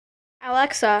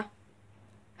Alexa,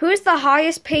 who's the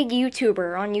highest paid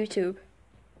YouTuber on YouTube?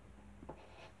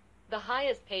 The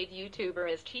highest paid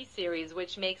YouTuber is T-Series,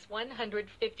 which makes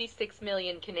 156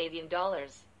 million Canadian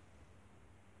dollars.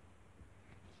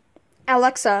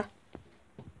 Alexa,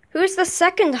 who's the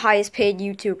second highest paid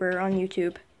YouTuber on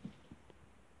YouTube?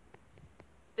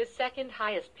 The second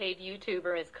highest paid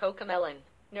YouTuber is Cocomelon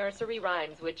Nursery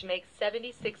Rhymes, which makes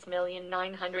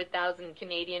 76,900,000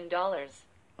 Canadian dollars.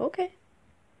 Okay.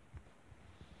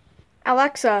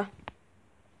 Alexa,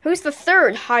 who's the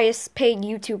third highest paid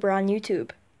YouTuber on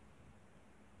YouTube?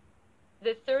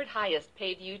 The third highest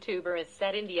paid YouTuber is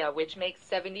Set India, which makes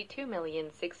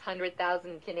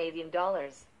 72,600,000 Canadian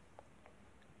dollars.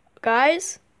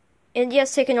 Guys,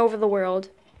 India's taken over the world.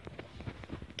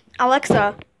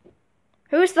 Alexa,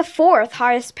 who's the fourth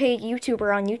highest paid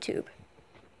YouTuber on YouTube?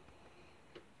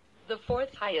 The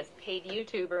fourth highest paid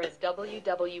YouTuber is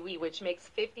WWE, which makes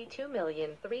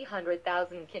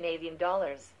 52,300,000 Canadian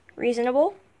dollars.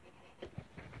 Reasonable.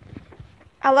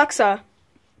 Alexa,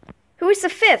 who is the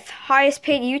fifth highest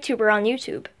paid YouTuber on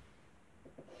YouTube?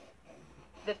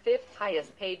 The fifth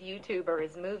highest paid YouTuber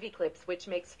is Movie Clips, which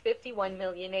makes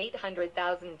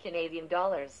 51,800,000 Canadian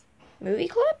dollars. Movie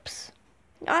Clips?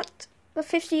 Not the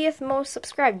 50th most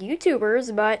subscribed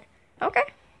YouTubers, but okay.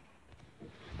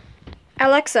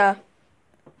 Alexa,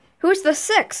 who's the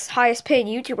sixth highest paid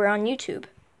YouTuber on YouTube?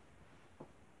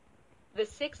 The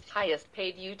sixth highest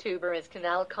paid YouTuber is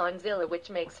Canal Conzilla,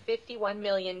 which makes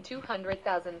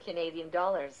 51,200,000 Canadian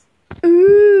dollars.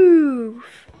 Ooh.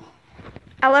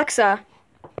 Alexa,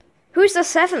 who's the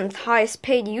seventh highest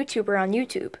paid YouTuber on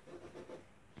YouTube?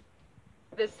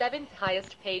 The seventh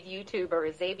highest paid YouTuber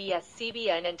is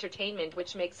ABS-CBN Entertainment,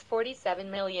 which makes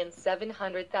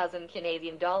 47,700,000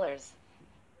 Canadian dollars.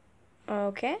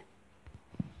 Okay.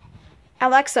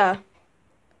 Alexa,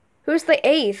 who's the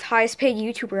eighth highest paid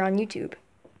YouTuber on YouTube?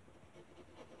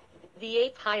 The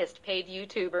eighth highest paid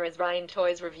YouTuber is Ryan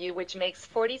Toys Review, which makes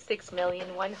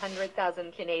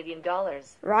 46,100,000 Canadian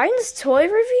dollars. Ryan's Toy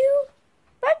Review?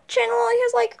 That channel only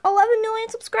has like 11 million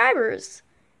subscribers.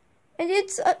 And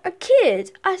it's a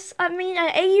kid. I mean,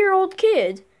 an 8-year-old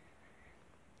kid.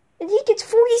 And he gets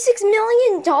 $46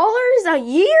 million a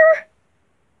year?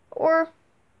 Or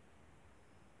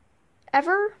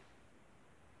ever?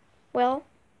 Well,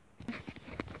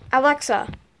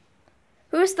 Alexa,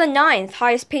 who's the ninth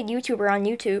highest paid YouTuber on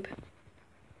YouTube?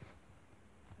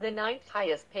 The ninth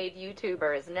highest paid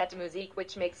YouTuber is NetMusique,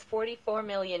 which makes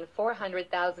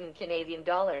 44,400,000 Canadian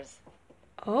dollars.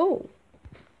 Oh.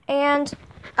 And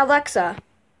Alexa,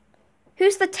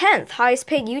 who's the 10th highest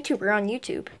paid YouTuber on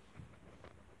YouTube?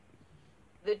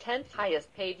 The 10th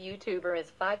highest paid YouTuber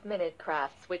is 5 Minute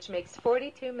Crafts, which makes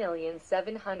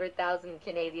 42,700,000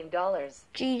 Canadian dollars.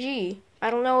 GG.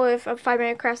 I don't know if 5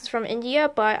 Minute Crafts is from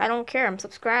India, but I don't care. I'm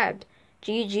subscribed.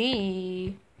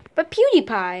 GG. But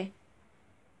PewDiePie.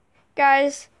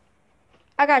 Guys,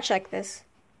 I gotta check this.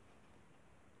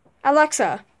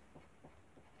 Alexa,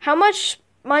 how much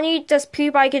money does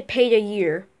PewDiePie get paid a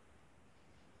year?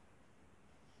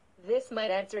 This might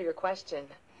answer your question.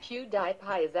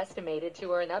 PewDiePie is estimated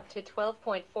to earn up to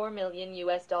 $12.4 million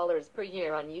per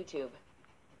year on YouTube.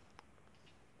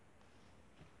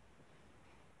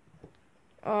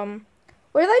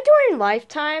 What are they doing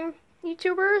lifetime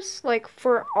YouTubers? Like,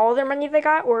 for all their money they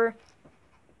got, or...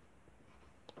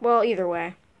 Well, either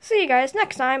way. See you guys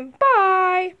next time.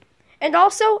 Bye! And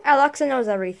also, Alexa knows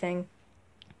everything.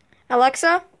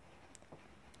 Alexa,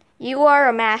 you are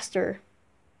a master.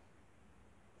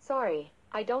 Sorry,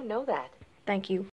 I don't know that. Thank you.